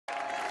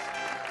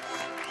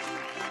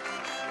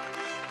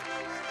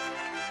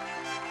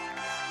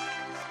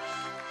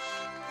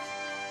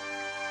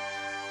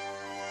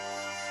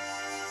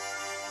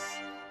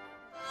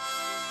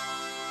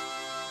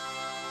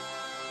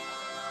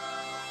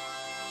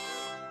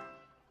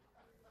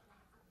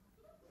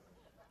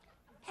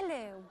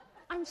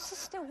I'm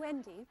Sister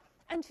Wendy,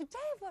 and today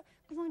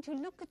we're going to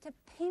look at a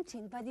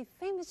painting by the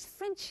famous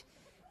French...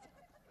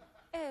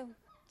 Oh,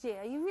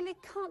 dear, you really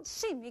can't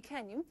see me,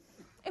 can you?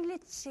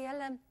 Let's see,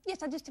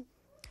 yes, I'll just...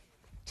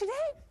 Today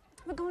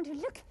we're going to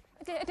look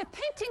at a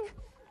painting...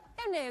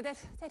 Oh, no, that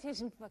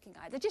isn't working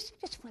either. Just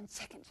 1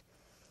 second.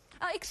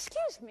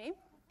 Excuse me.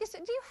 Yes, do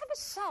you have a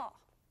saw?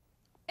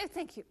 Oh,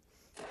 thank you.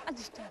 I'll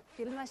just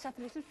build myself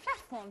a little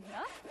platform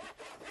here.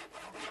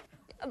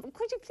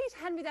 Could you please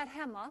hand me that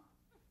hammer?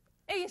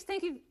 Oh, yes,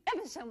 thank you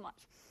ever so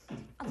much.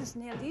 I'll just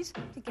nail these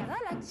together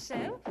like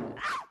so.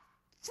 Ah!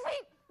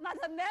 Sweet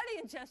Mother Mary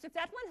and Joseph,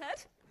 that one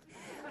hurt.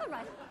 All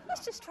right,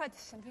 let's just try this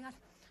something out.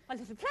 My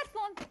little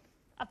platform.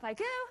 Up I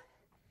go.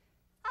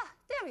 Ah,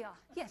 there we are.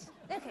 Yes,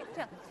 okay.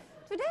 So,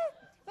 today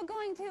we're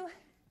going to...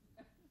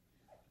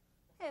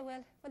 Oh,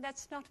 well,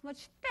 that's not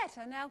much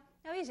better now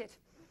is it?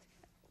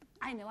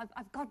 I know,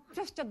 I've got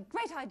just a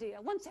great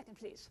idea. 1 second,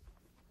 please.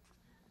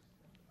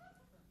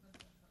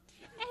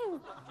 Oh,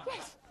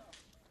 yes.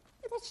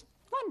 That's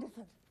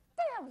wonderful.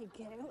 There we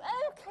go.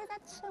 Okay,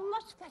 that's so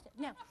much better.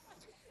 Now,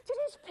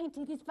 today's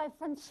painting is by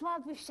Francois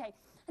Boucher,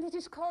 and it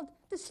is called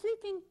The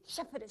Sleeping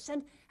Shepherdess.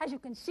 And as you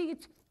can see,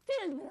 it's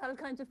filled with all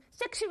kinds of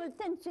sexual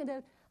tension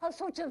and all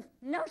sorts of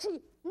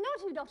naughty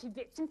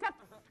bits. In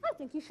fact, I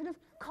think you should have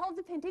called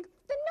the painting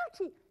The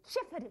Naughty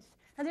Shepherdess.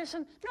 And there's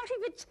some naughty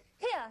bits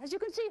here. As you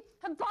can see,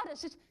 her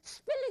bodice is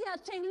spilling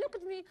out saying, look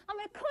at me, I'm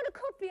a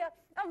cornucopia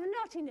of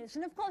naughtiness.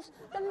 And of course,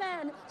 the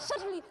man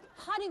subtly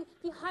hiding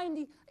behind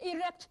the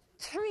erect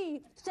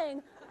tree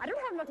saying, I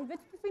don't have naughty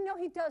bits, but we know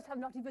he does have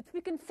naughty bits.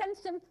 We can sense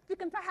them, we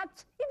can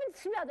perhaps even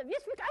smell them.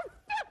 Yes, we can.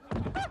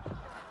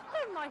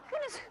 Oh my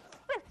goodness.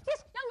 Well,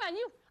 yes, young man,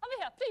 you, over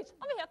here, please,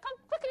 over here, come,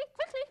 quickly,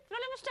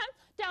 don't understand.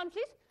 Down,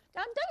 please,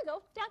 down, there we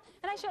go, down,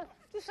 and I shall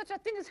do such a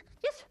thing as,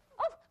 yes,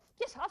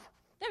 off,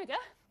 there we go,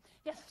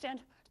 yes,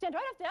 stand right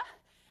up there,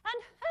 and,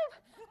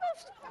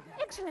 most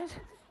excellent.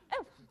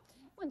 Oh,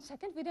 1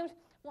 second, we don't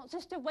want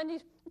Sister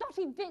Wendy's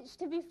naughty bits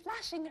to be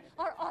flashing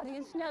our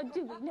audience now,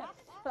 do we? No,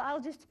 well, I'll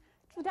just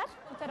do that,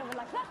 put that over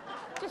like that,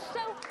 just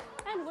so,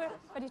 and we're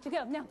ready to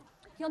go. Now,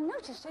 you'll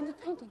notice in the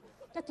painting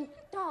that the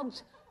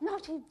dog's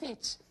naughty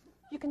bits,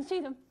 you can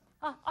see them,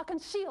 are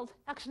concealed,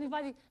 actually,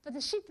 by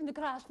the sheep in the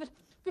grass, but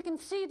we can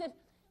see that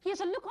he has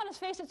a look on his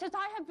face that says,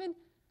 I have been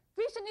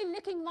recently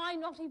licking my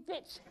naughty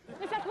bits.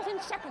 In fact, within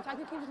seconds, I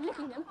think he was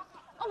licking them.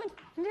 Oh, and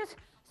just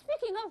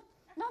speaking of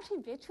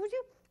naughty bits, would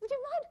you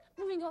mind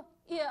moving your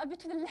ear a bit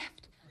to the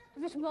left, a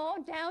bit more,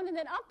 down, and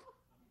then up?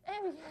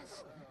 There we go.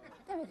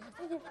 There we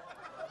go.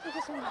 Thank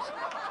you so much.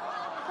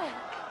 Well,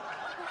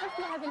 I hope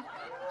you have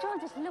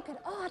enjoyed this look at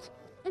art,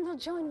 and you'll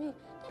join me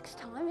next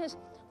time as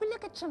we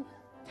look at some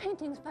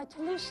paintings by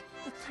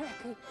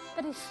Toulouse-Lautrec,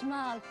 very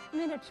small,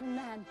 miniature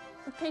man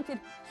who painted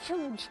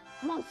huge,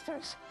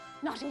 monstrous,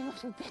 naughty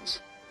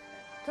bits.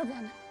 Till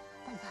then,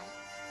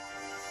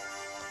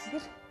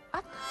 bye-bye.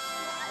 Up.